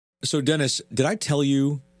So, Dennis, did I tell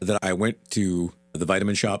you that I went to the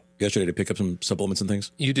vitamin shop yesterday to pick up some supplements and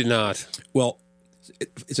things? You did not. Well,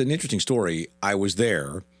 it's an interesting story. I was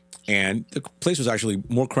there, and the place was actually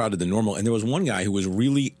more crowded than normal, and there was one guy who was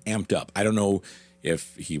really amped up. I don't know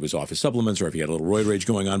if he was off his supplements or if he had a little roid rage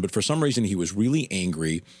going on, but for some reason he was really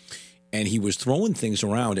angry, and he was throwing things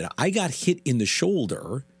around, and I got hit in the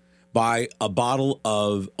shoulder by a bottle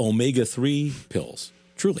of omega-3 pills.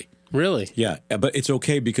 Truly. Really? Yeah, but it's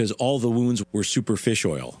okay because all the wounds were super fish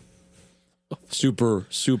oil. Super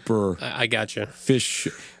I gotcha. fish.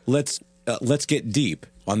 Let's get deep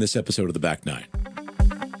on this episode of The Back Nine.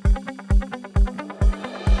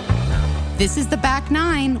 This is The Back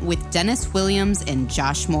Nine with Dennis Williams and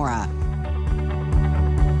Josh Mora.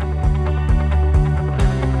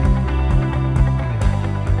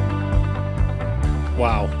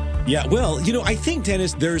 Wow. Yeah, well, I think,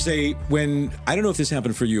 Dennis, I don't know if this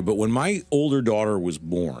happened for you, but when my older daughter was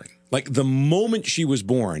born, like the moment she was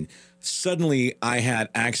born, suddenly I had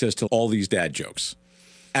access to all these dad jokes.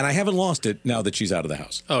 And I haven't lost it now that she's out of the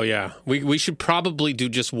house. Oh, yeah. We should probably do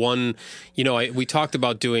just one. We talked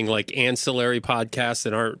about doing like ancillary podcasts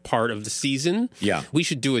that aren't part of the season. Yeah. We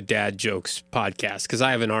should do a dad jokes podcast because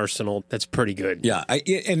I have an arsenal that's pretty good. Yeah,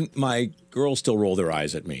 and my girls still roll their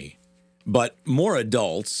eyes at me. But more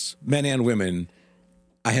adults, men and women,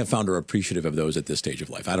 I have found are appreciative of those at this stage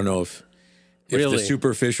of life. I don't know if Really? the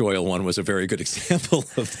super fish oil one was a very good example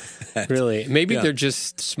of that. Really? Maybe Yeah. they're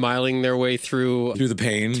just smiling their way through Through the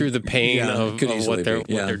pain. Yeah, of could easily what they're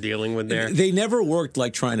be. Yeah. what they're dealing with there. They never worked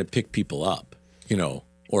like trying to pick people up,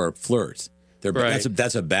 or flirt. Right.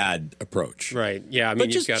 That's a bad approach. Right. Yeah. I mean, But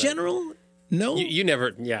you've just got general, no. You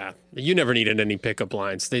never needed any pickup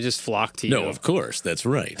lines. They just flocked to you. No, of course. That's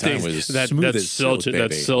right. Time was that smooth as silk, sultry, baby.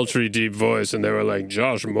 that sultry, deep voice, and they were like,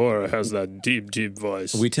 Josh Moore has that deep, deep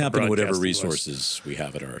voice. We tap into whatever Broadcasting resources we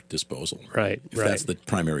have at our disposal. Right, If right. that's the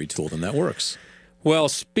primary tool, then that works. Well,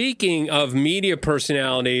 speaking of media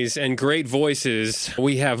personalities and great voices,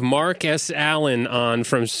 we have Mark S. Allen on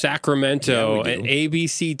from Sacramento, Yeah, we an do.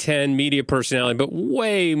 ABC 10 media personality, but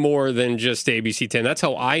way more than just ABC 10. That's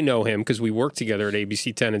how I know him because we worked together at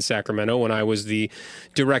ABC 10 in Sacramento when I was the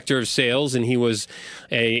director of sales, and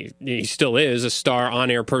he still is a star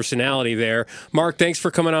on-air personality there. Mark, thanks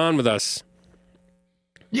for coming on with us.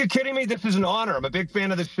 You kidding me? This is an honor. I'm a big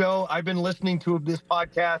fan of the show. I've been listening to this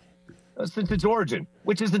podcast since its origin,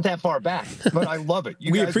 which isn't that far back, but I love it.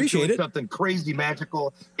 You We guys appreciate are doing it. something crazy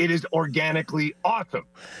magical. It is organically awesome.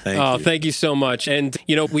 Thank you so much. And,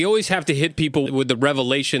 we always have to hit people with the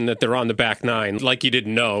revelation that they're on the back nine, like you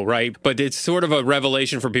didn't know, right? But it's sort of a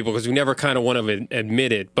revelation for people because we never kind of want to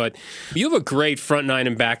admit it. But you have a great front nine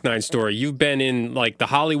and back nine story. You've been in like the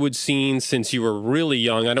Hollywood scene since you were really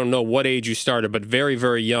young. I don't know what age you started, but very,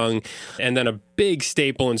 very young. And then a big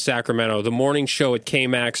staple in Sacramento, the morning show at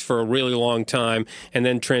KMAX for a really long time, and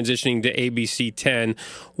then transitioning to ABC 10.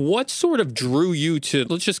 What sort of drew you to,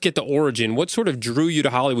 let's just get the origin, what sort of drew you to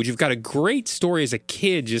Hollywood? You've got a great story as a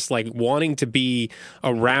kid, just like wanting to be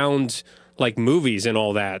around like movies and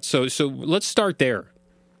all that. So let's start there.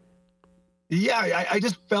 Yeah, I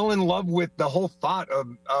just fell in love with the whole thought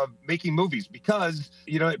of making movies because,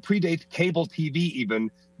 it predates cable TV even.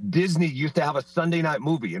 Disney used to have a Sunday night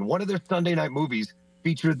movie, and one of their Sunday night movies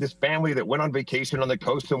featured this family that went on vacation on the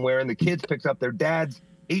coast somewhere, and the kids picked up their dad's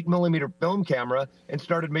 8mm film camera and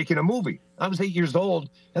started making a movie. I was 8 years old,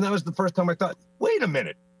 and that was the first time I thought, wait a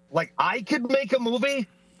minute, like I could make a movie?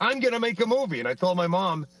 I'm going to make a movie. And I told my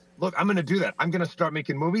mom, look, I'm going to do that. I'm going to start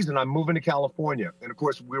making movies, and I'm moving to California. And, of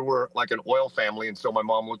course, we were like an oil family, and so my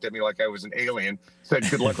mom looked at me like I was an alien, said,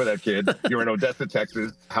 good luck with that, kid. You're in Odessa,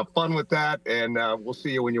 Texas. Have fun with that, and we'll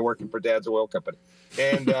see you when you're working for Dad's oil company.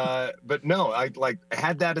 And but, no, I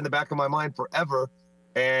had that in the back of my mind forever,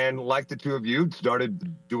 and like the two of you,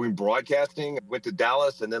 started doing broadcasting, went to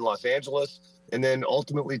Dallas and then Los Angeles, and then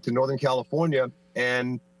ultimately to Northern California,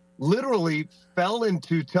 and literally fell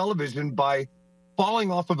into television by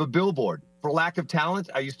falling off of a billboard. For lack of talent,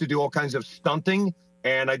 I used to do all kinds of stunting,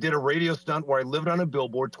 and I did a radio stunt where I lived on a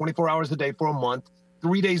billboard 24 hours a day for a month.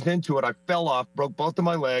 3 days into it, I fell off, broke both of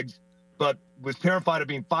my legs, but was terrified of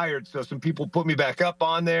being fired, so some people put me back up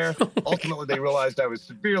on there. Ultimately, they realized I was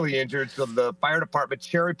severely injured, so the fire department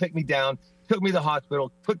cherry-picked me down, took me to the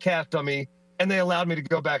hospital, put cast on me, and they allowed me to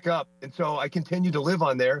go back up. And so I continued to live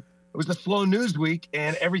on there. It was a slow news week,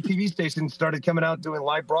 and every TV station started coming out doing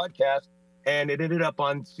live broadcasts. And it ended up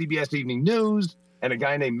on CBS Evening News, and a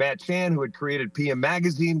guy named Matt Chan, who had created PM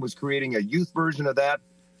Magazine, was creating a youth version of that,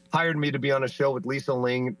 hired me to be on a show with Lisa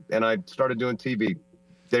Ling, and I started doing TV.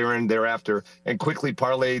 there and thereafter, and quickly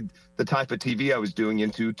parlayed the type of TV I was doing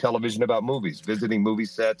into television about movies, visiting movie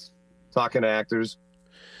sets, talking to actors,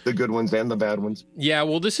 the good ones and the bad ones. Yeah,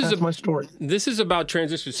 well, That's my story. This is about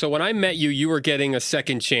transition. So when I met you, you were getting a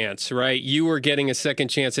second chance, right? You were getting a second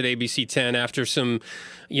chance at ABC 10 after some,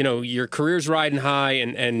 your career's riding high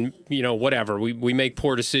and whatever. We make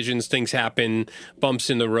poor decisions, things happen, bumps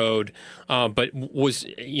in the road. But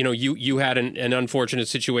you had an unfortunate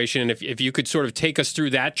situation. And if you could sort of take us through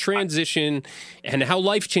that transition and how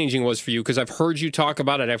life-changing it was for you, because I've heard you talk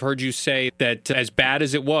about it. I've heard you say that as bad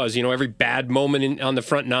as it was, every bad moment on the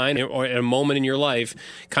front nine or a moment in your life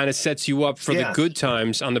kind of sets you up for the good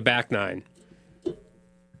times on the back nine.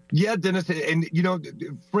 Yeah, Dennis, and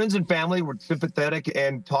friends and family were sympathetic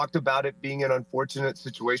and talked about it being an unfortunate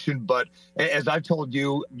situation. But as I've told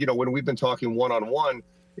you, when we've been talking one-on-one,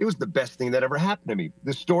 it was the best thing that ever happened to me.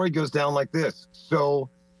 The story goes down like this. So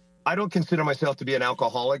I don't consider myself to be an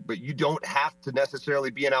alcoholic, but you don't have to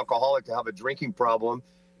necessarily be an alcoholic to have a drinking problem.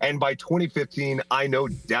 And by 2015, I no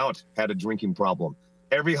doubt had a drinking problem.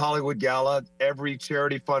 Every Hollywood gala, every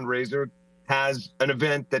charity fundraiser has an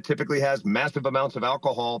event that typically has massive amounts of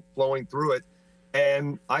alcohol flowing through it.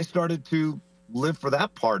 And I started to live for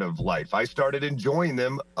that part of life. I started enjoying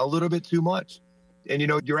them a little bit too much. And,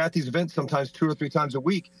 you're at these events sometimes 2 or 3 times a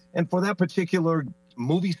week. And for that particular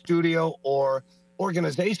movie studio or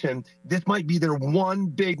organization, this might be their one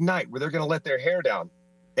big night where they're going to let their hair down.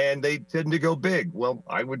 And they tend to go big. Well,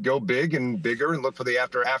 I would go big and bigger and look for the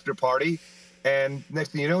after party. And next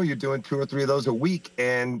thing you know, you're doing 2 or 3 of those a week,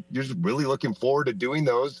 and you're just really looking forward to doing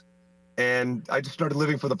those. And I just started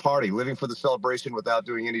living for the party, living for the celebration without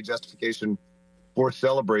doing any justification for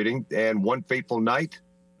celebrating. And one fateful night,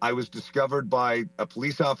 I was discovered by a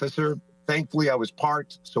police officer. Thankfully, I was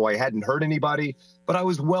parked, so I hadn't hurt anybody, but I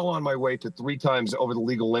was well on my way to 3 times over the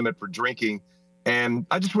legal limit for drinking. And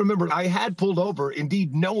I just remember I had pulled over,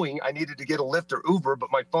 indeed knowing I needed to get a Lyft or Uber,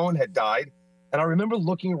 but my phone had died. And I remember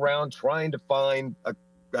looking around, trying to find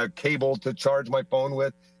a cable to charge my phone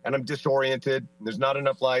with, and I'm disoriented. There's not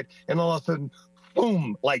enough light. And all of a sudden,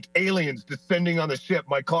 boom, like aliens descending on the ship.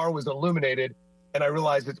 My car was illuminated, and I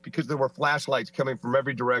realized it's because there were flashlights coming from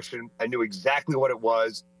every direction. I knew exactly what it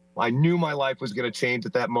was. I knew my life was going to change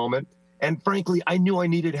at that moment. And frankly, I knew I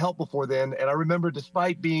needed help before then. And I remember,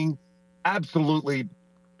 despite being absolutely,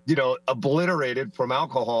 obliterated from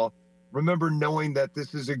alcohol, remember knowing that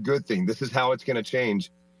this is a good thing. This is how it's going to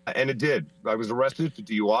change. And it did. I was arrested for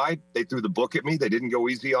DUI. They threw the book at me. They didn't go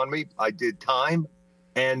easy on me. I did time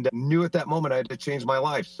and knew at that moment I had to change my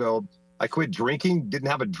life. So I quit drinking, didn't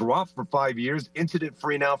have a drop for 5 years, incident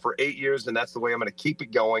free now for 8 years. And that's the way I'm going to keep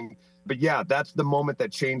it going. But yeah, that's the moment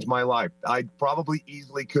that changed my life. I probably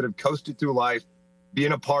easily could have coasted through life,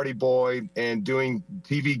 being a party boy and doing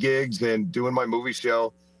TV gigs and doing my movie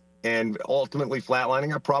show, and ultimately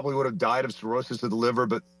flatlining. I probably would have died of cirrhosis of the liver,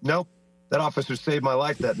 but nope, that officer saved my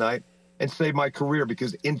life that night and saved my career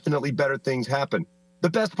because infinitely better things happen. The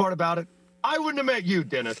best part about it, I wouldn't have met you,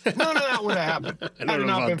 Dennis. None of that would have happened had it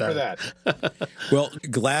not been for that. Well,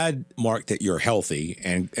 glad, Mark, that you're healthy,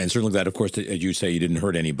 and certainly glad, of course, that, as you say, you didn't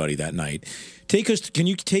hurt anybody that night. Can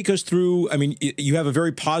you take us through, I mean, you have a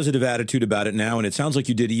very positive attitude about it now, and it sounds like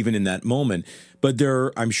you did even in that moment, but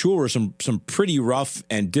there, I'm sure, were some pretty rough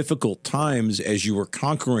and difficult times as you were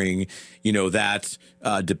conquering, that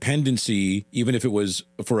dependency, even if it was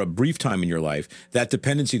for a brief time in your life, that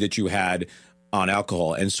dependency that you had on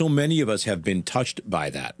alcohol. And so many of us have been touched by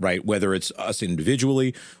that, right? Whether it's us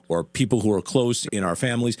individually or people who are close in our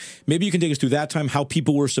families. Maybe you can take us through that time, how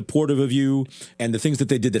people were supportive of you and the things that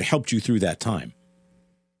they did that helped you through that time.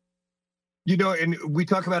 And we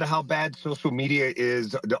talk about how bad social media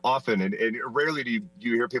is often, and rarely do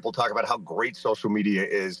you hear people talk about how great social media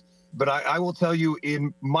is. But I will tell you,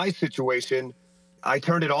 in my situation, I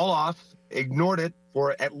turned it all off, ignored it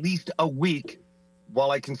for at least a week,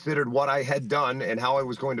 while I considered what I had done and how I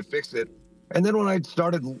was going to fix it. And then when I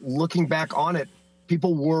started looking back on it,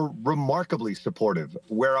 people were remarkably supportive.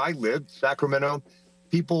 Where I lived, Sacramento,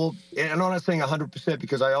 people, and I'm not saying 100%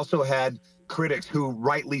 because I also had critics who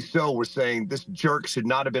rightly so were saying this jerk should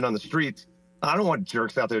not have been on the streets. I don't want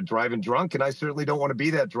jerks out there driving drunk, and I certainly don't want to be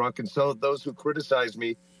that drunk. And so those who criticized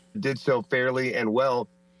me did so fairly and well.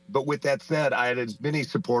 But with that said, I had as many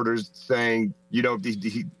supporters saying,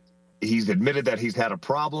 he's admitted that he's had a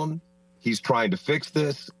problem. He's trying to fix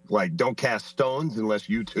this. Like, don't cast stones unless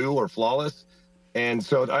you too are flawless. And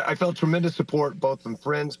so I felt tremendous support, both from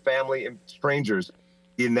friends, family, and strangers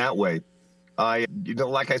in that way.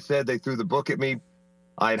 Like I said, they threw the book at me.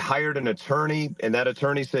 I had hired an attorney, and that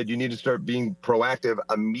attorney said, you need to start being proactive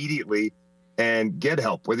immediately. and get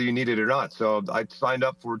help, whether you need it or not. So I signed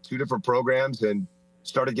up for 2 different programs and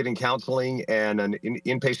started getting counseling and an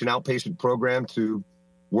inpatient, outpatient program to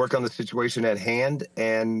work on the situation at hand.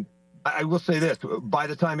 And I will say this, by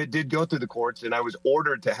the time it did go through the courts and I was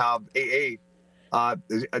ordered to have AA,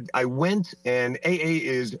 I went, and AA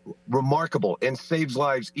is remarkable and saves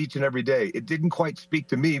lives each and every day. It didn't quite speak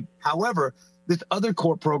to me. However, this other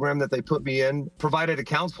court program that they put me in provided a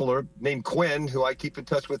counselor named Quinn, who I keep in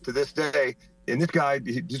touch with to this day. And this guy,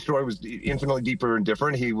 his story was infinitely deeper and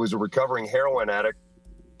different. He was a recovering heroin addict,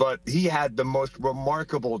 but he had the most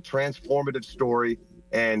remarkable, transformative story,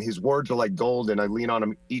 and his words are like gold, and I lean on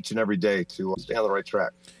him each and every day to stay on the right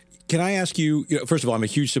track. Can I ask you, first of all, I'm a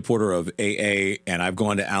huge supporter of AA, and I've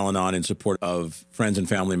gone to Al-Anon in support of friends and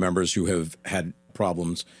family members who have had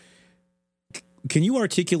problems. Can you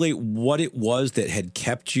articulate what it was that had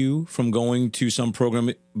kept you from going to some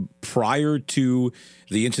program prior to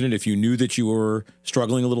the incident, if you knew that you were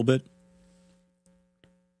struggling a little bit?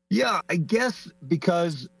 Yeah, I guess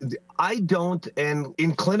because I don't, and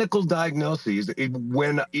in clinical diagnoses,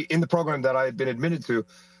 when in the program that I had been admitted to,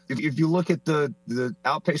 if you look at the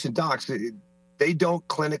outpatient docs, they don't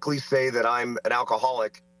clinically say that I'm an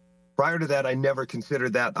alcoholic. Prior to that, I never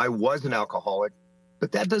considered that I was an alcoholic.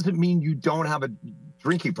 But that doesn't mean you don't have a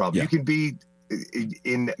drinking problem. Yeah. You can be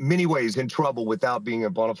in many ways in trouble without being a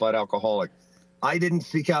bona fide alcoholic. I didn't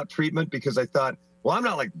seek out treatment because I thought, well, I'm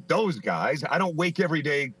not like those guys. I don't wake every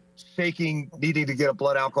day shaking, needing to get a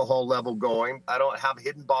blood alcohol level going. I don't have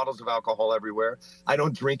hidden bottles of alcohol everywhere. I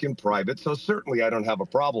don't drink in private. So certainly I don't have a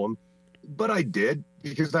problem. But I did,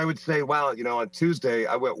 because I would say, wow, on Tuesday,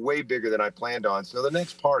 I went way bigger than I planned on. So the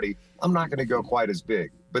next party, I'm not going to go quite as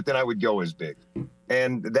big, but then I would go as big.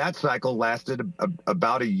 And that cycle lasted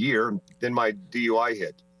about a year. Then my DUI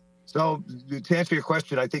hit. So to answer your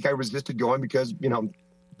question, I think I resisted going because,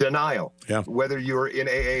 denial. Yeah. Whether you're in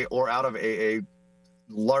AA or out of AA,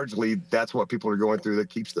 largely that's what people are going through that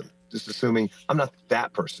keeps them. Just assuming I'm not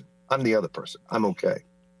that person. I'm the other person. I'm okay.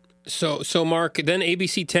 So Mark, then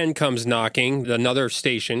ABC 10 comes knocking, another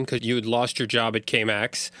station, because you had lost your job at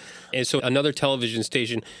KMAX. And so another television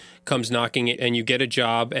station comes knocking, and you get a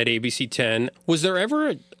job at ABC 10. Was there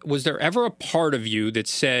ever a part of you that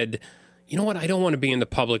said, you know what, I don't want to be in the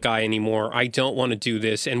public eye anymore. I don't want to do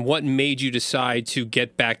this. And what made you decide to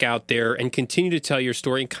get back out there and continue to tell your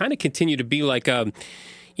story and kind of continue to be like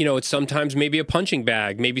it's sometimes maybe a punching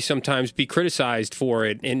bag, maybe sometimes be criticized for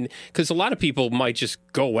it. And because a lot of people might just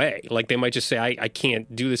go away. Like they might just say, I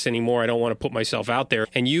can't do this anymore. I don't want to put myself out there.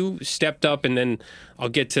 And you stepped up, and then I'll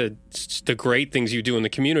get to the great things you do in the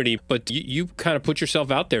community. But you kind of put yourself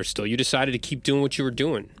out there still. You decided to keep doing what you were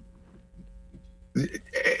doing.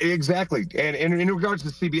 Exactly. And in regards to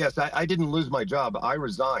CBS, I didn't lose my job. I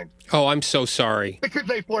resigned. Oh, I'm so sorry. Because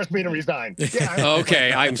they forced me to resign. Yeah.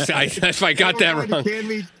 Okay. If I got that wrong.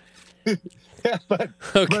 Yeah, but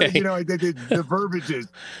the verbiage is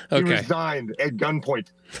he resigned at gunpoint.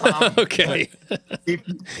 Okay.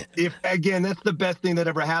 If again, that's the best thing that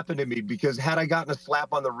ever happened to me, because had I gotten a slap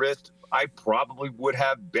on the wrist, I probably would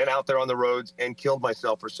have been out there on the roads and killed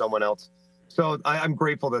myself or someone else. So I'm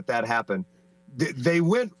grateful that happened. They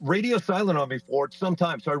went radio silent on me for some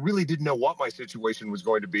time, so I really didn't know what my situation was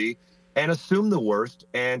going to be, and assumed the worst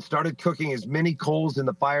and started cooking as many coals in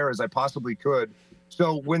the fire as I possibly could.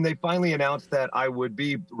 So when they finally announced that I would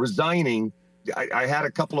be resigning, I had a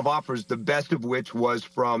couple of offers, the best of which was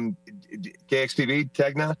from KXTV,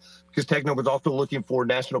 Tegna, because Tegna was also looking for a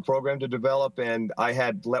national program to develop, and I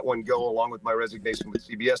had let one go along with my resignation with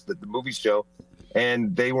CBS, the movie show,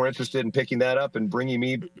 and they were interested in picking that up and bringing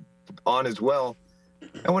me on as well.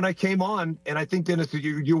 And when I came on, and I think, Dennis,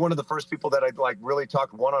 you're one of the first people that I'd really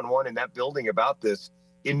talked one-on-one in that building about this,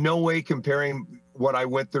 in no way comparing what I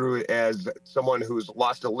went through as someone who's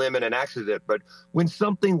lost a limb in an accident. But when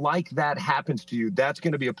something like that happens to you, that's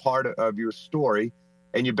going to be a part of your story.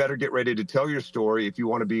 And you better get ready to tell your story if you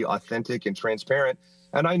want to be authentic and transparent.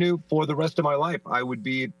 And I knew for the rest of my life, I would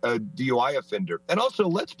be a DUI offender. And also,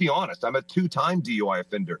 let's be honest, I'm a 2-time DUI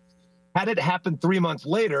offender. Had it happened 3 months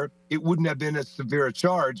later, it wouldn't have been as severe a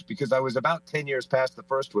charge because I was about 10 years past the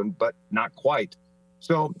first one, but not quite.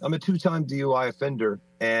 So I'm a 2-time DUI offender,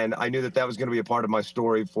 and I knew that was going to be a part of my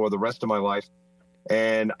story for the rest of my life.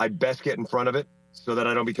 And I'd best get in front of it so that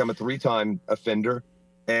I don't become a 3-time offender.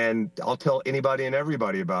 And I'll tell anybody and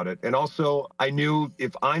everybody about it. And also, I knew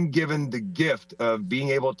if I'm given the gift of being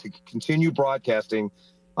able to continue broadcasting,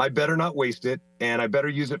 I better not waste it, and I better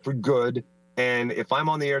use it for good. And if I'm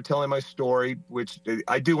on the air telling my story, which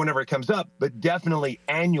I do whenever it comes up, but definitely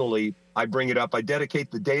annually, I bring it up. I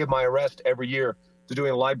dedicate the day of my arrest every year to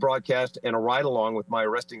doing a live broadcast and a ride along with my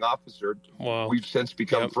arresting officer. Wow. We've since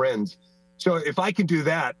become friends. So if I can do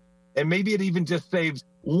that, and maybe it even just saves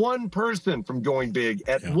one person from going big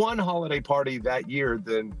at one holiday party that year,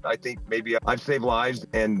 then I think maybe I've saved lives,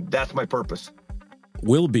 and that's my purpose.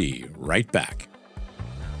 We'll be right back.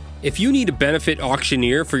 If you need a benefit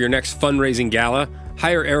auctioneer for your next fundraising gala,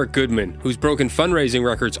 hire Eric Goodman, who's broken fundraising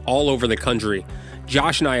records all over the country.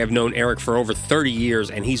 Josh and I have known Eric for over 30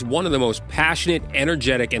 years, and he's one of the most passionate,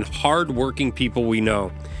 energetic, and hardworking people we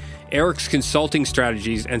know. Eric's consulting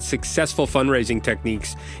strategies and successful fundraising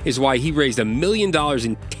techniques is why he raised $1 million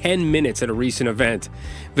in 10 minutes at a recent event.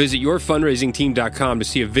 Visit yourfundraisingteam.com to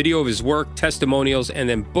see a video of his work, testimonials, and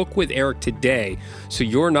then book with Eric today so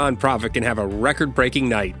your nonprofit can have a record-breaking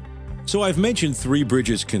night. So I've mentioned Three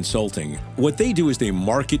Bridges Consulting. What they do is they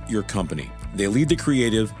market your company. They lead the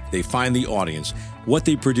creative, they find the audience. What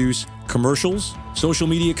they produce, commercials, social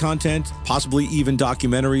media content, possibly even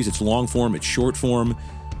documentaries. It's long form, it's short form.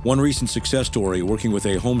 One recent success story, working with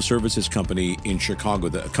a home services company in Chicago,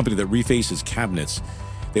 a company that refaces cabinets.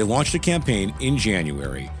 They launched a campaign in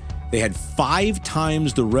January. They had 5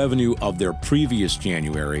 times the revenue of their previous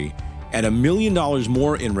January and $1 million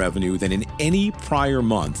more in revenue than in any prior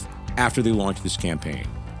month after they launched this campaign.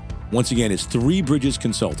 Once again, it's Three Bridges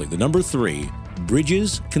Consulting. The number 3,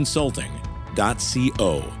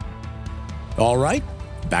 bridgesconsulting.co. All right,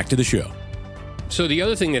 back to the show. So the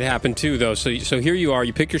other thing that happened too, though, so here you are,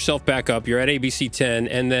 you pick yourself back up, you're at ABC 10,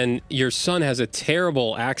 and then your son has a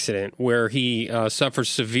terrible accident where he suffers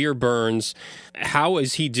severe burns. How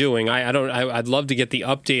is he doing? I'd love to get the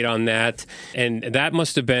update on that. And that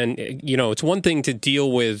must have been, it's one thing to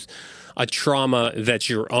deal with a trauma that's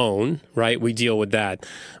your own, right? We deal with that.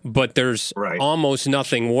 But there's almost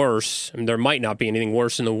nothing worse, and there might not be anything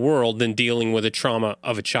worse in the world than dealing with a trauma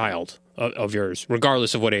of a child of yours,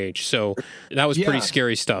 regardless of what age. So that was pretty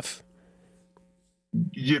scary stuff.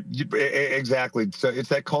 Exactly. So it's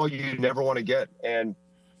that call you never want to get. And,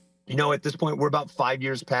 at this point, we're about 5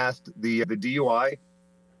 years past the DUI,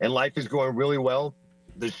 and life is going really well.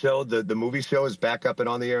 The show, the movie show is back up and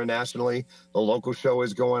on the air nationally. The local show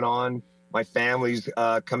is going on. My family's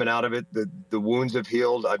coming out of it. The wounds have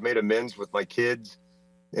healed. I've made amends with my kids,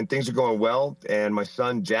 and things are going well. And my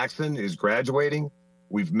son, Jackson, is graduating.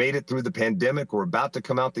 We've made it through the pandemic. We're about to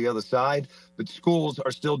come out the other side, but schools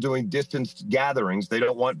are still doing distanced gatherings. They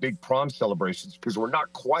don't want big prom celebrations because we're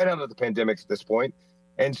not quite out of the pandemic at this point.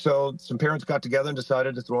 And so some parents got together and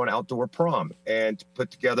decided to throw an outdoor prom and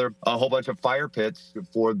put together a whole bunch of fire pits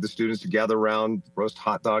for the students to gather around, roast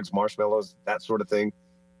hot dogs, marshmallows, that sort of thing.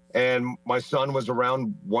 And my son was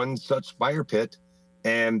around one such fire pit,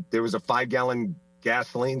 and there was a 5-gallon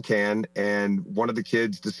gasoline can, and one of the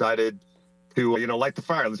kids decided to, light the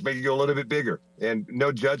fire. Let's make it go a little bit bigger. And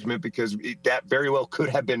no judgment, because that very well could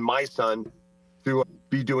have been my son to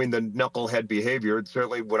be doing the knucklehead behavior. And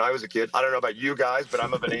certainly when I was a kid, I don't know about you guys, but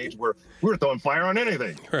I'm of an age where we were throwing fire on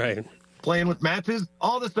anything. Right. Playing with matches,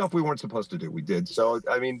 all the stuff we weren't supposed to do, we did. So,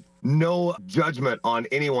 no judgment on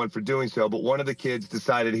anyone for doing so. But one of the kids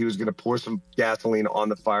decided he was going to pour some gasoline on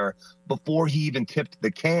the fire. Before he even tipped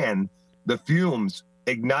the can, the fumes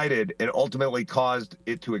ignited and ultimately caused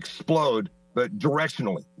it to explode, but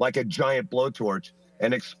directionally, like a giant blowtorch,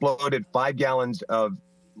 and exploded 5 gallons of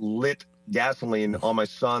lit gasoline on my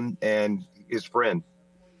son and his friend.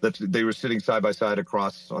 They were sitting side by side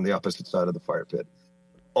across on the opposite side of the fire pit.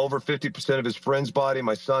 Over 50% of his friend's body,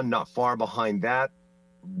 my son not far behind that,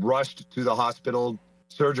 rushed to the hospital,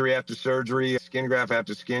 surgery after surgery, skin graft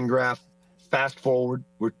after skin graft. Fast forward,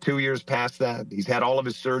 we're 2 years past that. He's had all of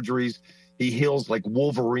his surgeries. He heals like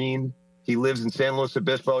Wolverine. He lives in San Luis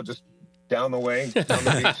Obispo, just down the beach,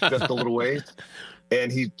 just a little ways.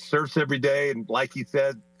 And he surfs every day. And like he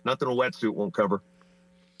said, nothing a wetsuit won't cover.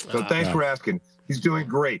 So thanks for asking. He's doing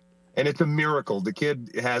great. And it's a miracle. The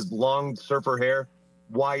kid has long surfer hair.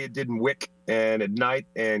 Why it didn't wick and at night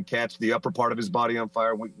and catch the upper part of his body on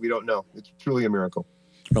fire, we don't know. It's truly a miracle.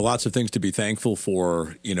 There are lots of things to be thankful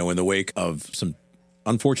for, in the wake of some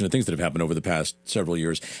unfortunate things that have happened over the past several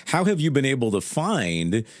years. How have you been able to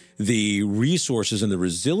find the resources and the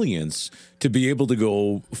resilience to be able to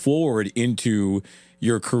go forward into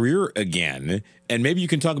your career again? And maybe you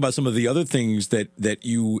can talk about some of the other things that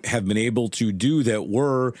you have been able to do that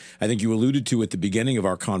were, I think you alluded to at the beginning of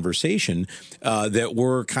our conversation, that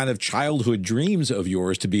were kind of childhood dreams of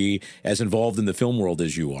yours to be as involved in the film world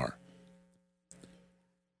as you are.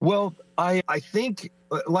 Well, I think,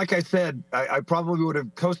 like I said, I probably would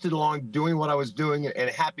have coasted along doing what I was doing and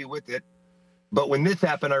happy with it. But when this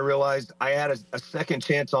happened, I realized I had a second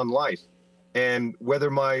chance on life. And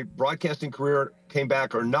whether my broadcasting career came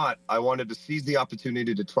back or not, I wanted to seize the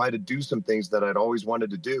opportunity to try to do some things that I'd always wanted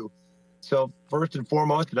to do. So first and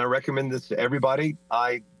foremost, and I recommend this to everybody,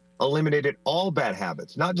 I eliminated all bad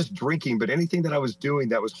habits, not just drinking, but anything that I was doing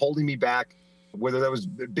that was holding me back, whether that was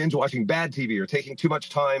binge watching bad TV or taking too much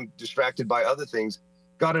time distracted by other things.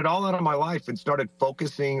 Got it all out of my life and started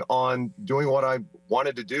focusing on doing what I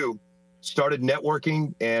wanted to do. Started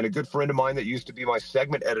networking, and a good friend of mine that used to be my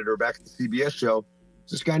segment editor back at the CBS show,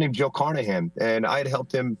 this guy named Joe Carnahan. And I had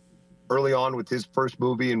helped him early on with his first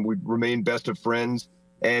movie, and we remained best of friends.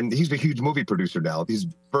 And he's a huge movie producer now. His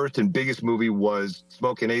first and biggest movie was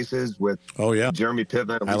Smokin' Aces with Jeremy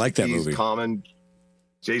Piven. I like that movie. Common,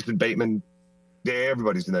 Jason Bateman. Yeah,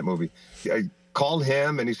 everybody's in that movie. I called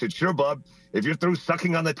him, and he said, "Sure, bub. If you're through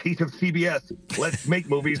sucking on the teeth of CBS, let's make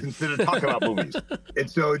movies instead of talking about movies."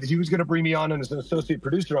 And so he was going to bring me on as an associate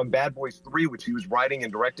producer on Bad Boys 3, which he was writing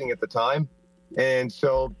and directing at the time. And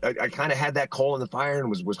so I kind of had that coal in the fire and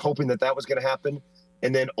was hoping that was going to happen.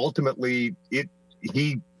 And then ultimately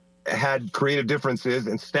he had creative differences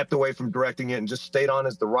and stepped away from directing it and just stayed on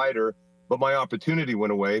as the writer. But my opportunity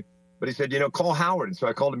went away. But he said, call Howard. And so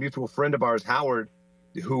I called a mutual friend of ours, Howard,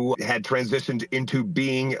 who had transitioned into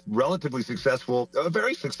being relatively successful, a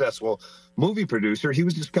very successful movie producer. He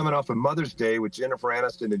was just coming off of Mother's Day with Jennifer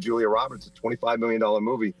Aniston and Julia Roberts, a $25 million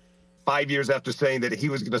movie. 5 years after saying that he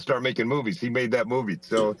was going to start making movies, he made that movie.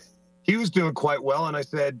 So he was doing quite well. And I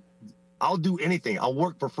said, I'll do anything. I'll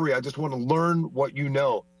work for free. I just want to learn what you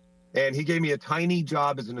know. And he gave me a tiny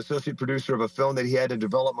job as an associate producer of a film that he had in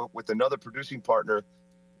development with another producing partner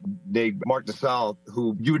named Mark DeSalle,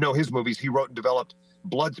 who you would know his movies. He wrote and developed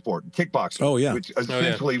Bloodsport, kickboxing, which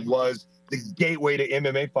essentially was the gateway to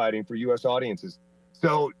MMA fighting for U.S. audiences.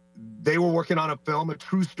 So they were working on a film, a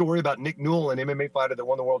true story about Nick Newell, an MMA fighter that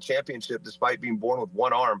won the world championship despite being born with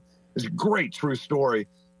one arm. It's a great true story,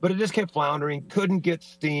 but it just kept floundering, couldn't get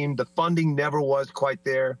steam. The funding never was quite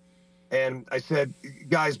there. And I said,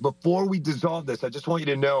 guys, before we dissolve this, I just want you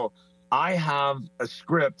to know I have a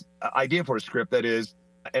script, idea for a script that is,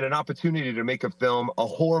 and an opportunity to make a film, a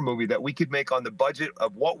horror movie that we could make on the budget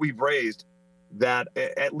of what we've raised that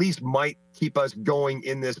at least might keep us going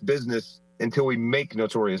in this business until we make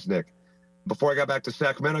Notorious Nick. Before I got back to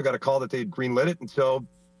Sacramento, I got a call that they'd greenlit it. And so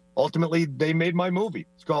ultimately they made my movie.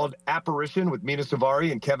 It's called Apparition with Mina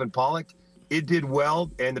Savari and Kevin Pollak. It did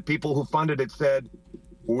well. And the people who funded it said,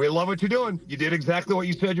 "We love what you're doing. You did exactly what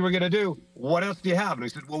you said you were going to do. What else do you have?" And we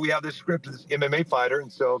said, "Well, we have this script of this MMA fighter."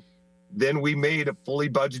 And so then we made a fully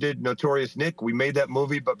budgeted Notorious Nick. We made that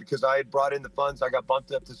movie, but because I had brought in the funds, I got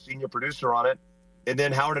bumped up to senior producer on it. And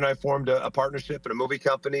then Howard and I formed a partnership and a movie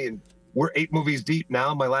company, and we're 8 movies deep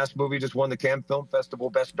now. My last movie just won the Cannes Film Festival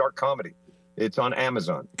Best Dark Comedy. It's on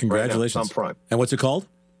Amazon. Congratulations. Right now. It's on Prime. And what's it called?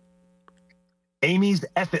 Amy's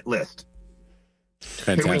Effort List.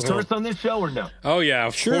 Fantastic. Can we curse on this show or no? Oh, yeah,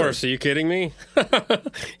 of course. Are you kidding me?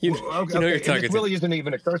 you know you're talking it really isn't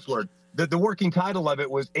even a curse word. The working title of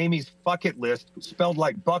it was Amy's Fucket List, spelled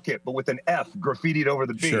like bucket, but with an F graffitied over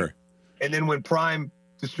the B. Sure. And then when Prime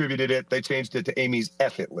distributed it, they changed it to Amy's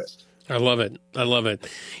Effort List. I love it. I love it.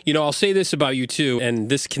 I'll say this about you, too, and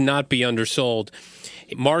this cannot be undersold.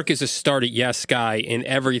 Mark is a start at yes guy in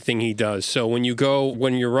everything he does. So when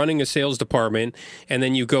you're running a sales department and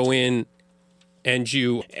then you go in and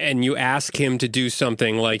you ask him to do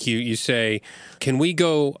something like you say, can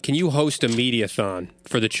you host a mediathon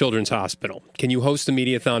for the Children's Hospital? Can you host a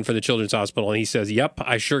mediathon for the Children's Hospital? And he says, yep,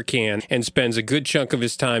 I sure can, and spends a good chunk of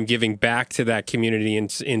his time giving back to that community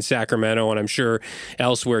in Sacramento, and I'm sure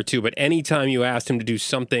elsewhere too. But anytime you asked him to do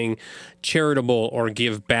something charitable or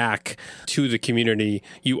give back to the community,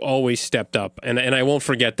 you always stepped up. And I won't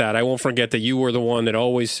forget that. I won't forget that you were the one that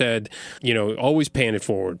always said, always paying it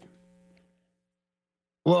forward.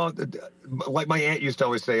 Well, like my aunt used to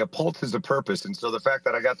always say, a pulse is a purpose. And so the fact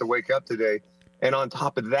that I got to wake up today and on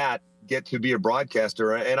top of that, get to be a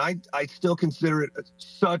broadcaster, and I still consider it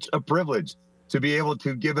such a privilege to be able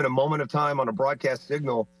to give it a moment of time on a broadcast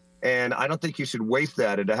signal. And I don't think you should waste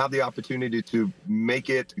that, and to have the opportunity to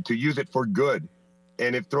use it for good.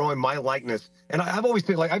 And if throwing my likeness, and I've always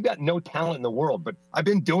said, like, I've got no talent in the world, but I've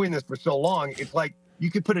been doing this for so long. It's like, you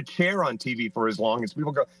could put a chair on TV for as long as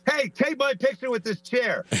people go, "Hey, take my picture with this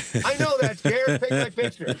chair. I know that chair. Take my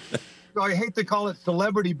picture." So I hate to call it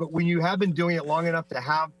celebrity, but when you have been doing it long enough to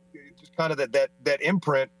have just kind of that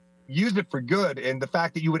imprint, use it for good. And the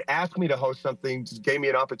fact that you would ask me to host something just gave me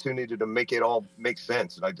an opportunity to make it all make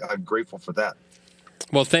sense. And I'm grateful for that.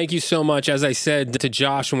 Well, thank you so much. As I said to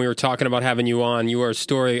Josh when we were talking about having you on, you are a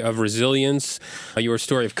story of resilience. You are a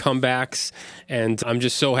story of comebacks. And I'm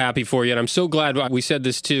just so happy for you. And I'm so glad we said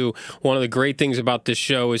this too. One of the great things about this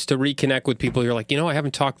show is to reconnect with people. You're like, I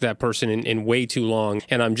haven't talked to that person in way too long.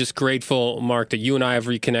 And I'm just grateful, Mark, that you and I have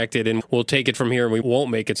reconnected. And we'll take it from here. And we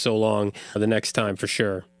won't make it so long the next time for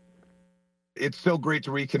sure. It's so great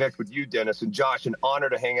to reconnect with you, Dennis. And Josh, an honor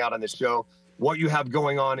to hang out on this show. What you have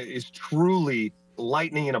going on is truly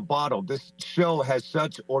lightning in a bottle. This show has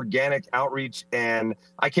such organic outreach, and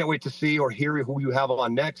I can't wait to see or hear who you have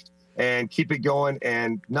on next, and keep it going,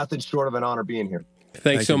 and nothing short of an honor being here.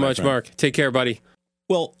 Thanks so much, Mark. Take care, buddy.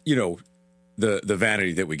 Well, the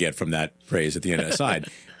vanity that we get from that praise at the end aside,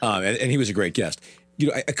 and he was a great guest.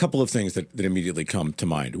 A couple of things that immediately come to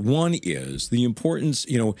mind. One is the importance,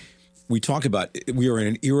 we talk about, we are in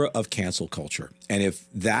an era of cancel culture, and if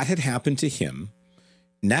that had happened to him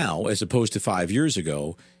now, as opposed to 5 years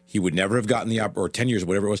ago, he would never have gotten or 10 years,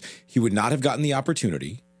 whatever it was, he would not have gotten the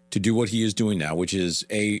opportunity to do what he is doing now, which is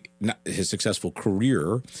his successful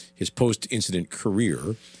career, his post-incident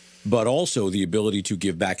career, but also the ability to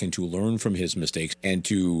give back and to learn from his mistakes and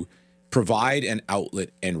to provide an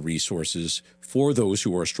outlet and resources for those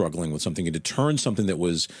who are struggling with something and to turn something that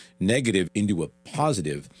was negative into a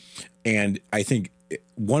positive. And I think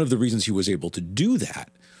one of the reasons he was able to do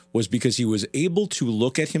that was because he was able to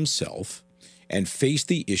look at himself and face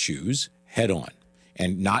the issues head on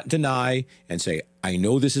and not deny and say, I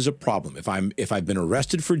know this is a problem. If I've been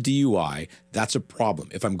arrested for DUI, that's a problem.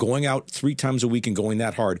 If I'm going out 3 times a week and going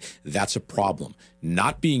that hard, that's a problem.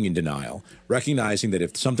 Not being in denial, recognizing that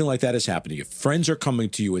if something like that is happening, if friends are coming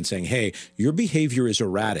to you and saying, hey, your behavior is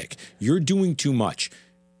erratic, you're doing too much,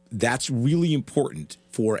 that's really important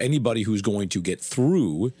for anybody who's going to get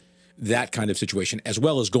through that kind of situation, as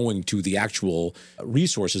well as going to the actual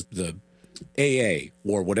resources, the AA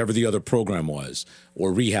or whatever the other program was,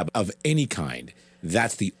 or rehab of any kind.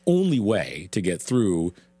 That's the only way to get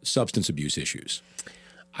through substance abuse issues.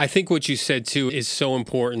 I think what you said, too, is so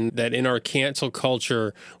important that in our cancel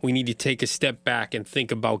culture, we need to take a step back and think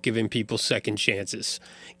about giving people second chances,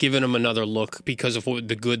 giving them another look because of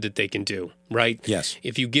the good that they can do, right? Yes.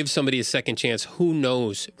 If you give somebody a second chance, who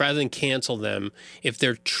knows, rather than cancel them, if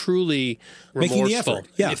they're truly remorseful, making the effort.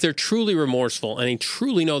 Yeah. If they're truly remorseful and they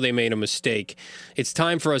truly know they made a mistake, it's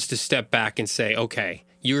time for us to step back and say, okay,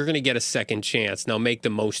 you're going to get a second chance. Now make the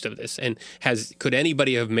most of this. And could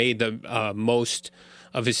anybody have made the most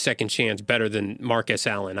of his second chance better than Mark S.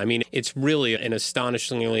 Allen? I mean, it's really an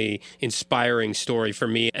astonishingly inspiring story for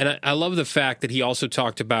me. And I love the fact that he also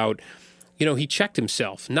talked about, he checked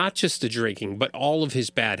himself, not just the drinking, but all of his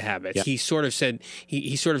bad habits. Yeah. He sort of said,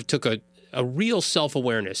 he sort of took a real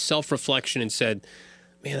self-awareness, self-reflection and said,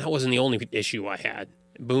 man, that wasn't the only issue I had.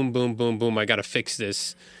 Boom, boom, boom, boom. I got to fix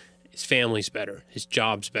this. His family's better. His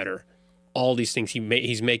job's better. All these things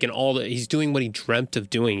he's making he's doing what he dreamt of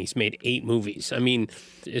doing. He's made 8 movies. I mean,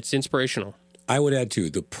 it's inspirational. I would add too,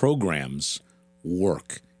 the programs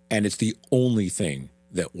work, and it's the only thing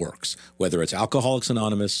that works, whether it's Alcoholics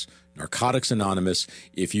Anonymous, Narcotics Anonymous.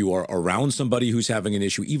 If you are around somebody who's having an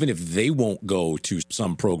issue, even if they won't go to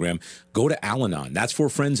some program, go to Al-Anon. That's for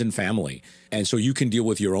friends and family. And so you can deal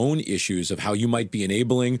with your own issues of how you might be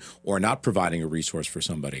enabling or not providing a resource for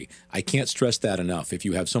somebody. I can't stress that enough. If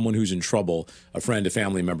you have someone who's in trouble, a friend, a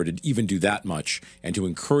family member, to even do that much and to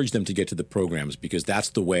encourage them to get to the programs, because that's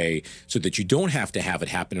the way, so that you don't have to have it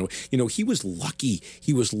happen. He was lucky.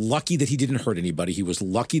 He was lucky that he didn't hurt anybody. He was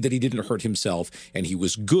lucky that he didn't hurt himself. And he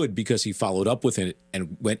was good because he followed up with it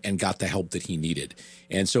and went and got the help that he needed.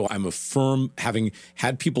 And so I'm a firm, having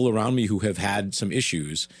had people around me who have had some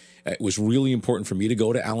issues, it was really important for me to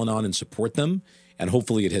go to Al-Anon and support them, and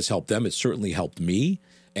hopefully it has helped them. It certainly helped me.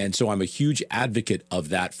 And so I'm a huge advocate of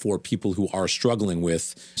that for people who are struggling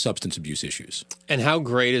with substance abuse issues. And how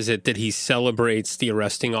great is it that he celebrates the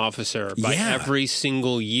arresting officer by every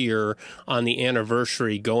single year on the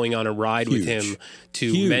anniversary going on a ride with him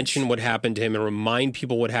to mention what happened to him and remind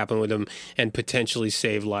people what happened with him and potentially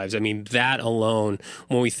save lives. I mean, that alone,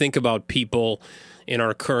 when we think about people in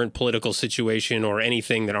our current political situation or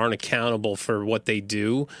anything that aren't accountable for what they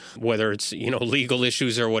do, whether it's, legal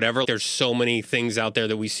issues or whatever. There's so many things out there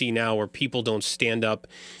that we see now where people don't stand up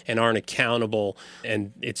and aren't accountable.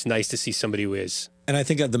 And it's nice to see somebody who is. And I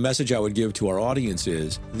think that the message I would give to our audience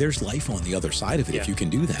is there's life on the other side of it if you can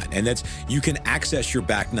do that. And you can access your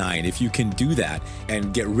back 9 if you can do that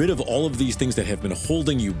and get rid of all of these things that have been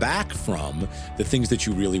holding you back from the things that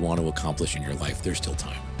you really want to accomplish in your life. There's still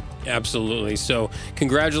time. Absolutely. So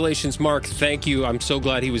congratulations, Mark. Thank you. I'm so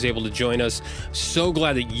glad he was able to join us. So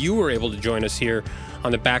glad that you were able to join us here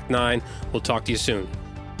on the Back 9. We'll talk to you soon.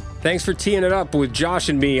 Thanks for teeing it up with Josh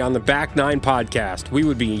and me on the Back Nine podcast. We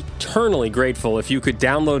would be eternally grateful if you could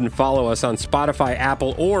download and follow us on Spotify,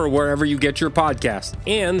 Apple, or wherever you get your podcasts,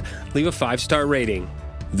 and leave a 5-star rating.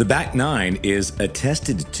 The Back Nine is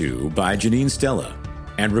attested to by Janine Stella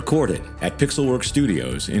and recorded at Pixelworks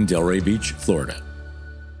Studios in Delray Beach, Florida.